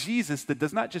is Jesus that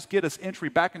does not just get us entry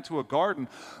back into a garden,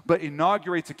 but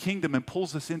inaugurates a kingdom and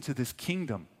pulls us into this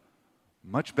kingdom,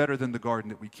 much better than the garden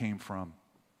that we came from.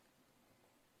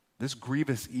 This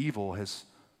grievous evil has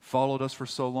followed us for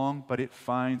so long, but it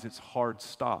finds its hard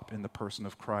stop in the person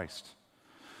of Christ.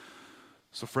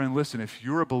 So friend, listen, if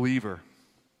you're a believer,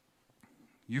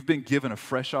 you've been given a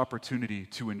fresh opportunity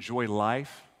to enjoy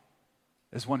life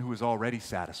as one who is already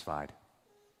satisfied.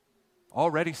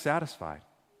 Already satisfied.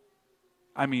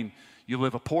 I mean, you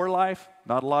live a poor life,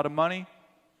 not a lot of money.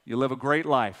 You live a great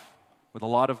life with a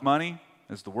lot of money,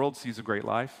 as the world sees a great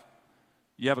life.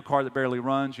 You have a car that barely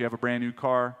runs. You have a brand new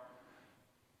car.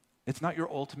 It's not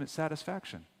your ultimate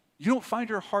satisfaction. You don't find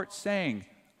your heart saying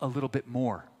a little bit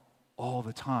more all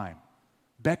the time.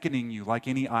 beckoning you like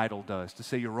any idol does to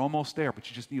say you're almost there, but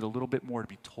you just need a little bit more to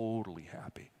be totally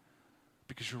happy,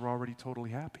 because you're already totally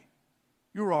happy.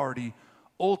 You're already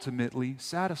ultimately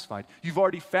satisfied. You've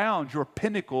already found your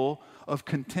pinnacle of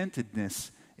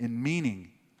contentedness and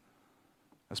meaning.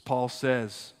 As Paul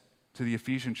says to the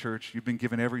Ephesian church, you've been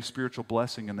given every spiritual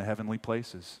blessing in the heavenly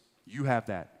places. You have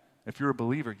that. If you're a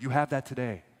believer, you have that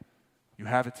today. You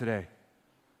have it today.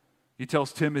 He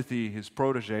tells Timothy, his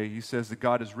protege, he says that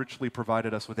God has richly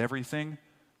provided us with everything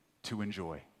to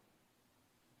enjoy.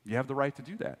 You have the right to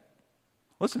do that.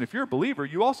 Listen, if you're a believer,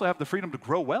 you also have the freedom to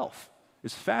grow wealth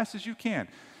as fast as you can.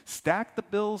 Stack the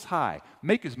bills high.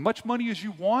 Make as much money as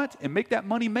you want and make that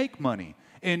money make money.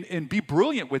 And be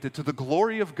brilliant with it to the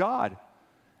glory of God,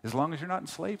 as long as you're not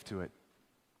enslaved to it.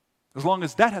 As long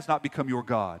as that has not become your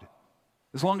God.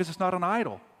 As long as it's not an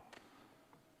idol.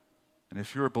 And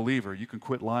if you're a believer, you can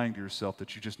quit lying to yourself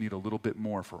that you just need a little bit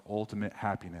more for ultimate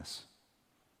happiness.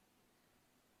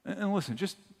 And listen,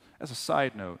 just as a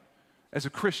side note, as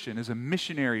a Christian, as a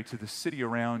missionary to the city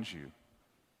around you,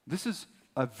 this is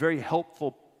a very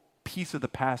helpful piece of the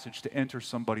passage to enter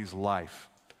somebody's life.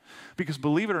 Because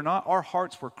believe it or not, our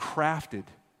hearts were crafted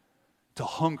to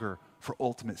hunger for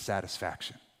ultimate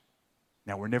satisfaction.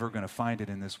 Now, we're never going to find it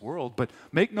in this world, but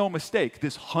make no mistake,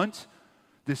 this hunt,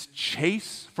 this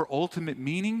chase for ultimate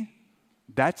meaning,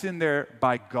 that's in there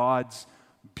by God's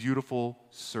beautiful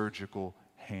surgical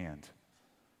hand.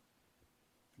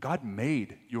 God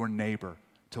made your neighbor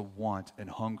to want and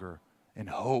hunger and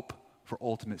hope for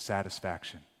ultimate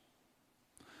satisfaction.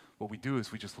 What we do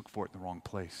is we just look for it in the wrong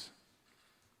place.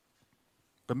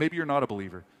 But maybe you're not a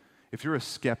believer. If you're a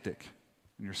skeptic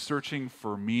and you're searching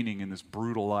for meaning in this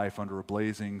brutal life under a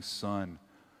blazing sun,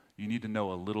 you need to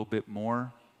know a little bit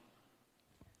more.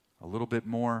 A little bit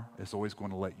more is always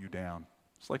going to let you down.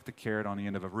 It's like the carrot on the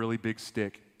end of a really big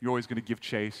stick. You're always going to give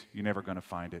chase. You're never going to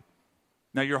find it.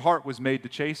 Now, your heart was made to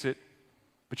chase it,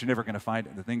 but you're never going to find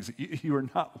it. The things you are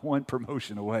not one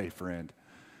promotion away, friend.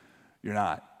 You're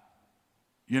not.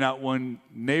 You're not one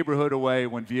neighborhood away,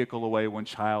 one vehicle away, one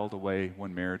child away,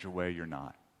 one marriage away. You're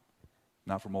not.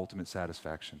 Not from ultimate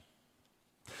satisfaction.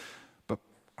 But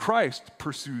Christ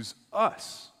pursues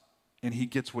us, and he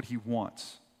gets what he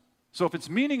wants. So if it's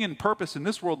meaning and purpose in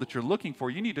this world that you're looking for,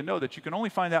 you need to know that you can only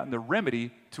find that in the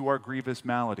remedy to our grievous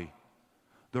malady,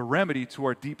 the remedy to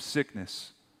our deep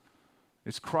sickness.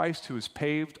 It's Christ who has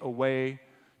paved a way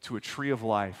to a tree of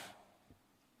life.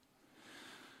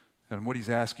 And what he's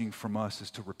asking from us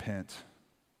is to repent,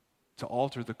 to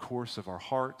alter the course of our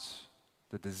hearts,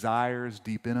 the desires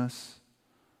deep in us,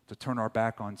 to turn our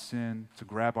back on sin, to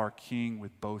grab our King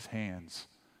with both hands,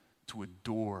 to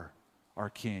adore our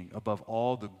King above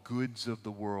all the goods of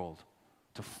the world,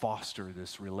 to foster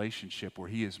this relationship where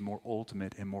he is more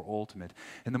ultimate and more ultimate.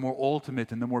 And the more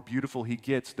ultimate and the more beautiful he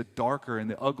gets, the darker and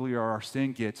the uglier our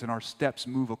sin gets, and our steps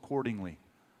move accordingly.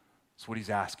 That's what he's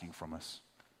asking from us.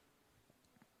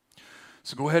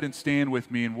 So go ahead and stand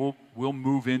with me, and we'll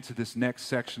move into this next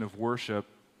section of worship,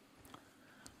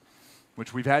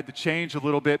 which we've had to change a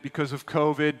little bit because of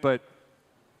COVID, but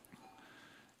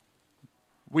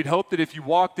we'd hope that if you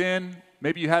walked in,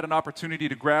 maybe you had an opportunity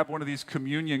to grab one of these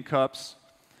communion cups.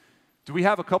 Do we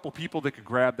have a couple people that could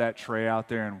grab that tray out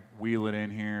there and wheel it in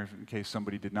here in case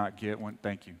somebody did not get one?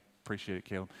 Thank you. Appreciate it,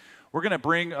 Caleb. We're going to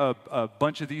bring a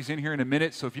bunch of these in here in a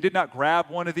minute, so if you did not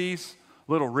grab one of these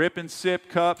little rip and sip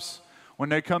cups, when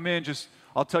they come in,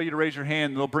 I'll tell you to raise your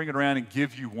hand, and they'll bring it around and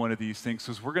give you one of these things.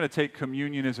 Because we're going to take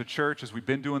communion as a church, as we've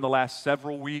been doing the last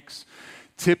several weeks.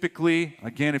 Typically,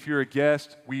 again, if you're a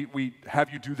guest, we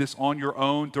have you do this on your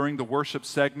own during the worship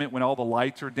segment when all the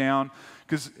lights are down.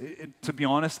 Because, to be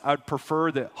honest, I'd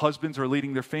prefer that husbands are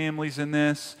leading their families in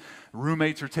this.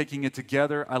 Roommates are taking it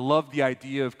together. I love the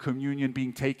idea of communion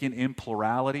being taken in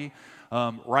plurality.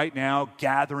 Right now,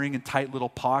 gathering in tight little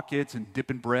pockets and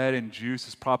dipping bread and juice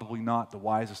is probably not the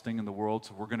wisest thing in the world,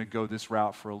 so we're going to go this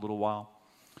route for a little while.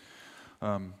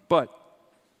 But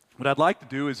what I'd like to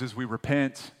do is, as we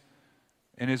repent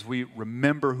and as we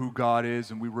remember who God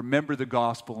is and we remember the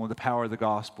gospel and the power of the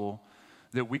gospel,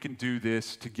 that we can do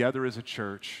this together as a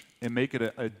church and make it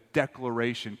a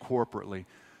declaration corporately.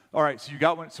 All right, so you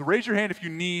got one. So raise your hand if you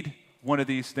need one of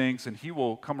these things, and he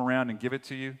will come around and give it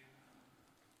to you.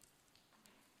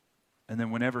 And then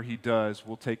whenever he does,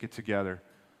 we'll take it together.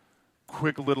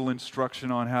 Quick little instruction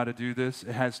on how to do this.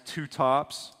 It has two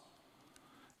tops,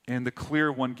 and the clear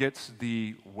one gets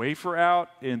the wafer out,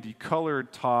 and the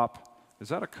colored top, is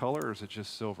that a color or is it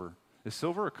just silver? Is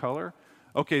silver a color?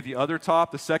 Okay, the other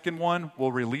top, the second one,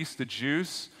 will release the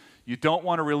juice. You don't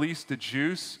want to release the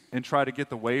juice and try to get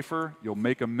the wafer. You'll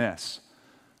make a mess.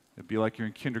 It'd be like you're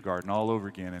in kindergarten all over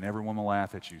again, and everyone will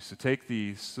laugh at you. So take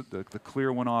the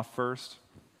clear one off first.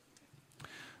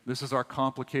 This is our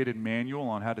complicated manual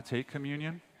on how to take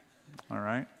communion. All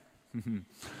right?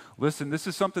 Listen, this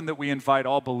is something that we invite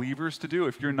all believers to do.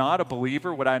 If you're not a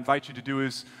believer, what I invite you to do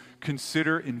is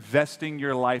consider investing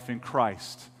your life in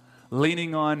Christ,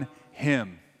 leaning on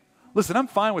Him. Listen, I'm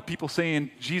fine with people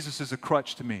saying Jesus is a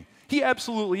crutch to me. He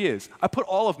absolutely is. I put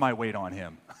all of my weight on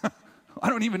Him. I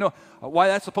don't even know why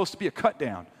that's supposed to be a cut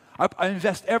down. I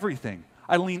invest everything.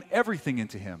 I lean everything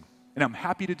into Him, and I'm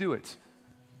happy to do it.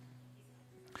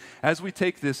 As we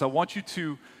take this, I want you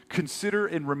to consider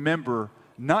and remember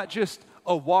not just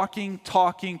a walking,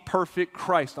 talking, perfect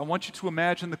Christ. I want you to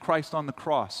imagine the Christ on the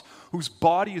cross, whose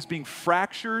body is being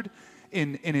fractured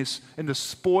in the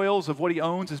spoils of what He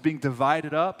owns is being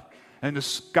divided up, and the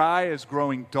sky is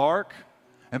growing dark,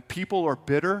 and people are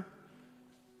bitter,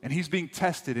 and He's being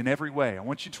tested in every way. I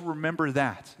want you to remember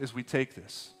that as we take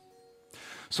this.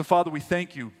 So, Father, we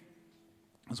thank You.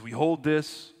 As we hold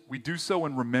this, we do so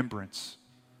in remembrance.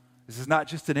 This is not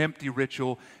just an empty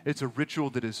ritual. It's a ritual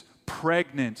that is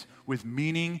pregnant with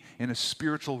meaning and a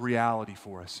spiritual reality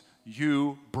for us.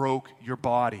 You broke Your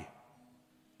body.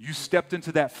 You stepped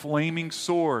into that flaming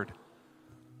sword,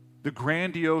 the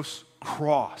grandiose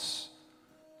cross,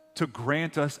 to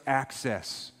grant us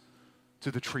access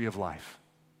to the tree of life.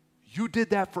 You did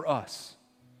that for us.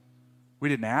 We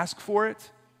didn't ask for it.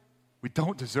 We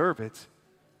don't deserve it.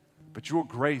 But Your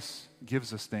grace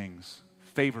gives us things,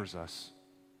 favors us.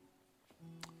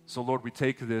 So, Lord, we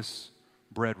take this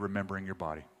bread remembering Your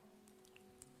body.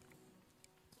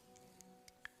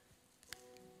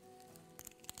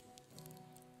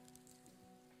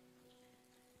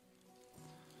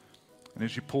 And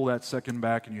as you pull that second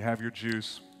back and you have your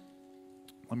juice,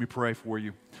 let me pray for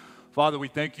you. Father, we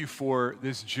thank You for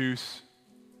this juice.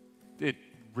 It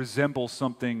resembles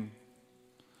something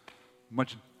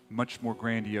much, much more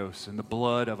grandiose in the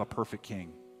blood of a perfect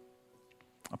king.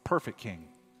 A perfect king.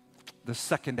 The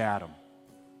second Adam,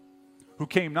 who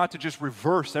came not to just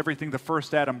reverse everything the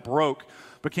first Adam broke,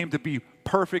 but came to be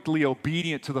perfectly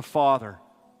obedient to the Father.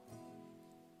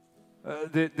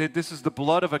 This is the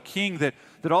blood of a king that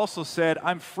also said,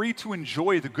 I'm free to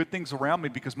enjoy the good things around me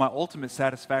because my ultimate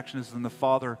satisfaction is in the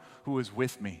Father who is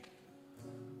with me.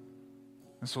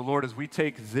 And so, Lord, as we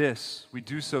take this, we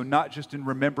do so not just in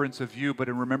remembrance of You, but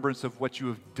in remembrance of what You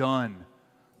have done,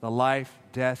 the life,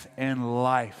 death, and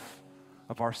life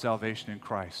of our salvation in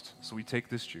Christ. So we take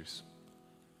this juice.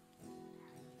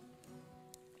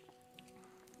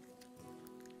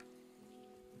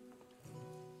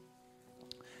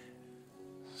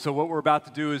 So what we're about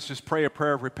to do is just pray a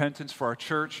prayer of repentance for our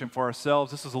church and for ourselves.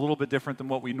 This is a little bit different than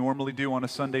what we normally do on a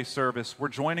Sunday service. We're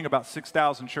joining about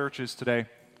 6,000 churches today.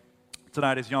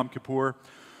 Tonight is Yom Kippur.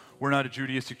 We're not a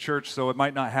Judaistic church, so it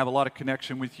might not have a lot of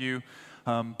connection with you.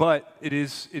 But it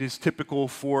is typical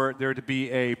for there to be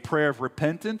a prayer of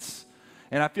repentance.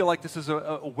 And I feel like this is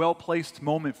a well-placed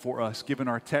moment for us, given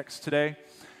our text today.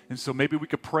 And so maybe we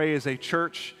could pray as a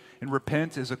church and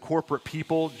repent as a corporate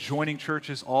people, joining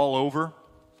churches all over.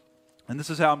 And this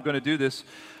is how I'm going to do this.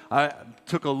 I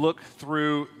took a look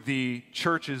through the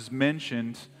churches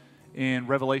mentioned in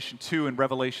Revelation 2 and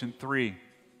Revelation 3.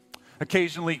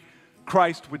 Occasionally,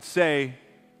 Christ would say,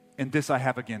 "And this I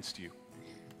have against you."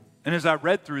 And as I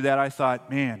read through that, I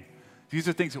thought, man, these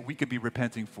are things that we could be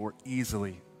repenting for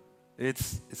easily.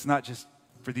 It's not just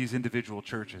for these individual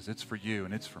churches. It's for you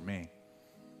and it's for me.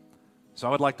 So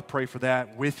I would like to pray for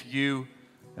that with you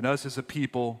and us as a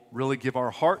people, really give our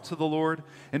heart to the Lord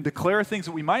and declare things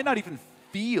that we might not even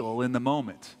feel in the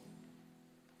moment,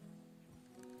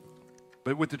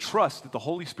 but with the trust that the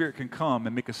Holy Spirit can come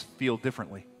and make us feel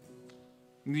differently.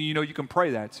 You know, you can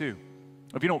pray that too.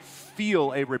 If you don't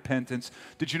feel a repentance,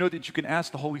 did you know that you can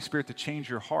ask the Holy Spirit to change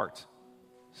your heart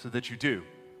so that you do?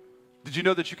 Did you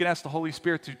know that you can ask the Holy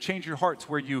Spirit to change your heart to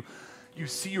where you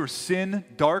see your sin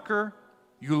darker,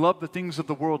 you love the things of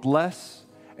the world less,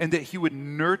 and that He would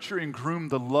nurture and groom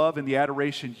the love and the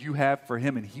adoration you have for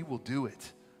Him, and He will do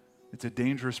it. It's a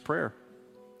dangerous prayer.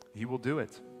 He will do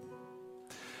it.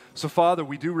 So, Father,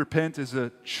 we do repent as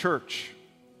a church.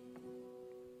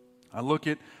 I look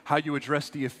at how you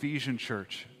addressed the Ephesian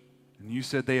church, and you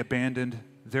said they abandoned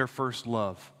their first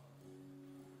love.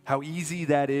 How easy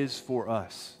that is for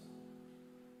us.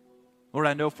 Lord,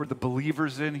 I know for the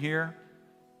believers in here,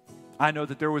 I know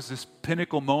that there was this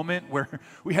pinnacle moment where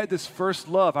we had this first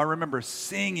love. I remember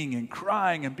singing and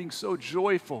crying and being so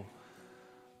joyful.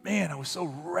 Man, I was so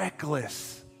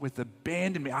reckless with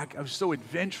abandonment. I was so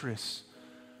adventurous,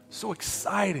 so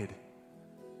excited.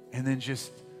 And then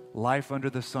just life under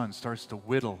the sun starts to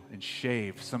whittle and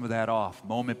shave some of that off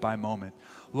moment by moment.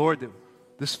 Lord, that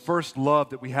this first love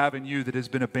that we have in you that has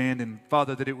been abandoned,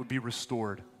 Father, that it would be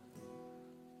restored.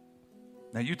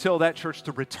 Now you tell that church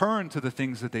to return to the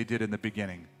things that they did in the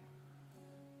beginning.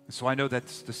 And so I know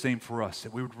that's the same for us,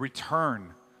 that we would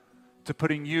return to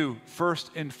putting you first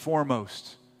and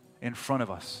foremost in front of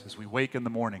us as we wake in the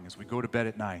morning, as we go to bed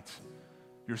at night.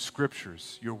 Your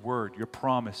scriptures, your word, your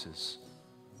promises.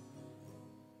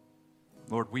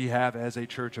 Lord, we have as a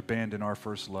church abandoned our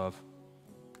first love.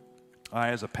 I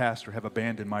as a pastor have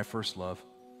abandoned my first love.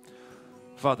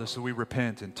 Father, so we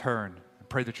repent and turn and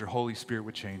pray that your Holy Spirit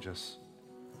would change us.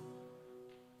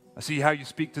 I see how you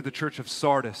speak to the church of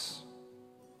Sardis.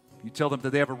 You tell them that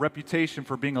they have a reputation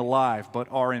for being alive, but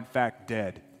are in fact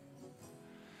dead.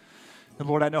 And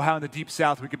Lord, I know how in the Deep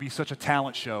South we could be such a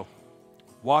talent show,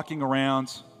 walking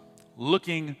around,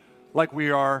 looking like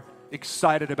we are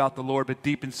excited about the Lord, but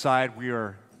deep inside we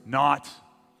are not.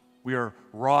 We are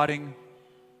rotting.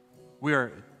 We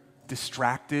are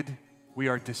distracted. We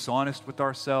are dishonest with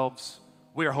ourselves.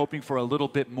 We are hoping for a little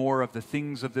bit more of the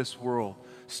things of this world,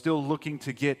 still looking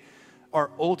to get our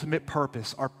ultimate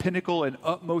purpose, our pinnacle and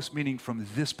utmost meaning from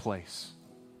this place.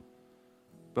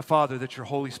 But Father, that your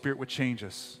Holy Spirit would change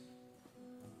us,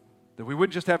 that we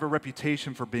wouldn't just have a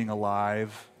reputation for being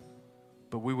alive,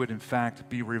 but we would in fact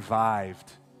be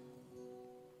revived.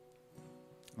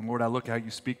 And Lord, I look how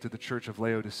you speak to the church of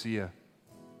Laodicea,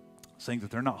 saying that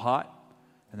they're not hot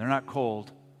and they're not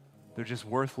cold, they're just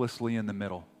worthlessly in the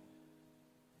middle.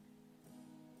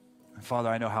 And Father,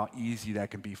 I know how easy that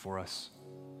can be for us,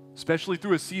 especially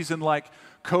through a season like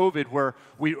COVID where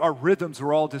our rhythms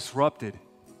are all disrupted.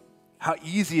 How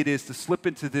easy it is to slip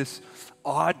into this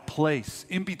odd place,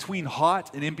 in between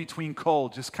hot and in between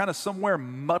cold, just kind of somewhere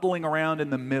muddling around in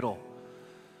the middle,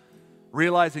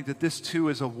 realizing that this too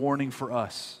is a warning for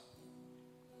us.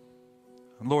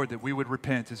 And Lord, that we would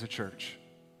repent as a church.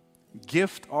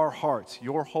 Gift our hearts,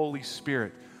 your Holy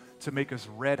Spirit, to make us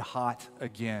red hot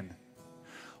again.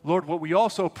 Lord, what we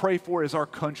also pray for is our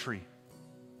country.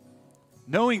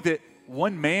 Knowing that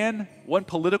one man, one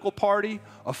political party,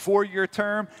 a 4-year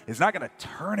term is not going to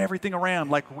turn everything around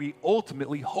like we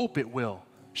ultimately hope it will.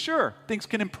 Sure, things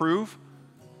can improve.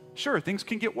 Sure, things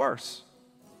can get worse.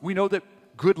 We know that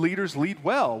good leaders lead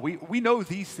well. We know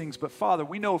these things, but Father,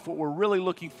 we know if what we're really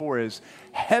looking for is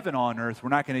heaven on earth, we're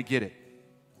not going to get it.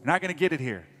 We're not going to get it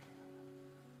here.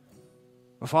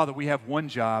 But Father, we have one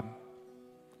job,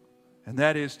 and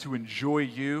that is to enjoy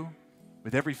you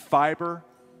with every fiber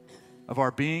of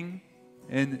our being,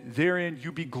 and therein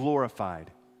you be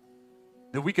glorified.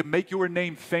 That we can make your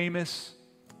name famous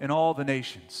in all the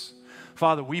nations.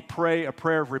 Father, we pray a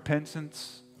prayer of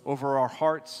repentance over our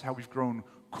hearts, how we've grown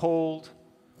cold,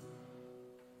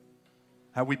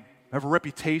 how we have a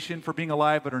reputation for being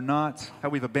alive but are not, how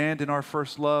we've abandoned our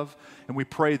first love, and we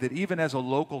pray that even as a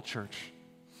local church,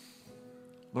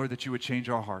 Lord, that you would change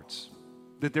our hearts,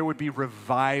 that there would be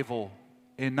revival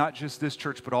in not just this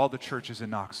church but all the churches in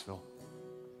Knoxville.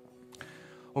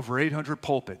 Over 800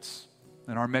 pulpits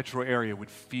in our metro area would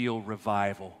feel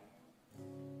revival.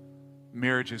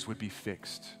 Marriages would be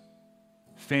fixed.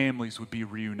 Families would be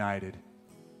reunited.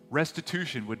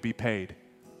 Restitution would be paid.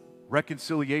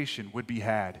 Reconciliation would be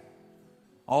had.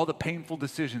 All the painful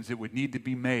decisions that would need to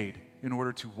be made in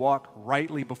order to walk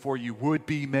rightly before you would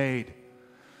be made.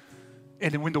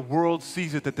 And then when the world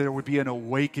sees it, that there would be an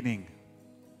awakening.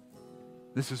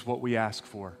 This is what we ask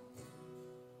for.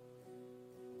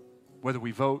 Whether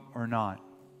we vote or not,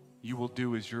 you will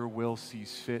do as your will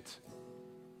sees fit.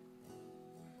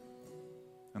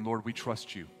 And Lord, we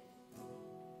trust you.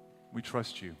 We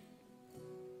trust you.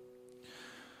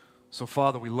 So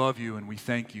Father, we love you and we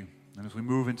thank you. And as we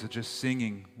move into just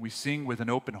singing, we sing with an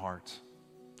open heart,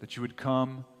 that you would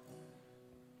come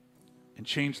and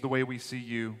change the way we see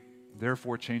you,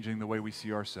 therefore changing the way we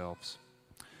see ourselves.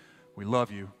 We love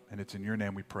you, and it's in your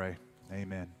name we pray.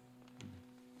 Amen.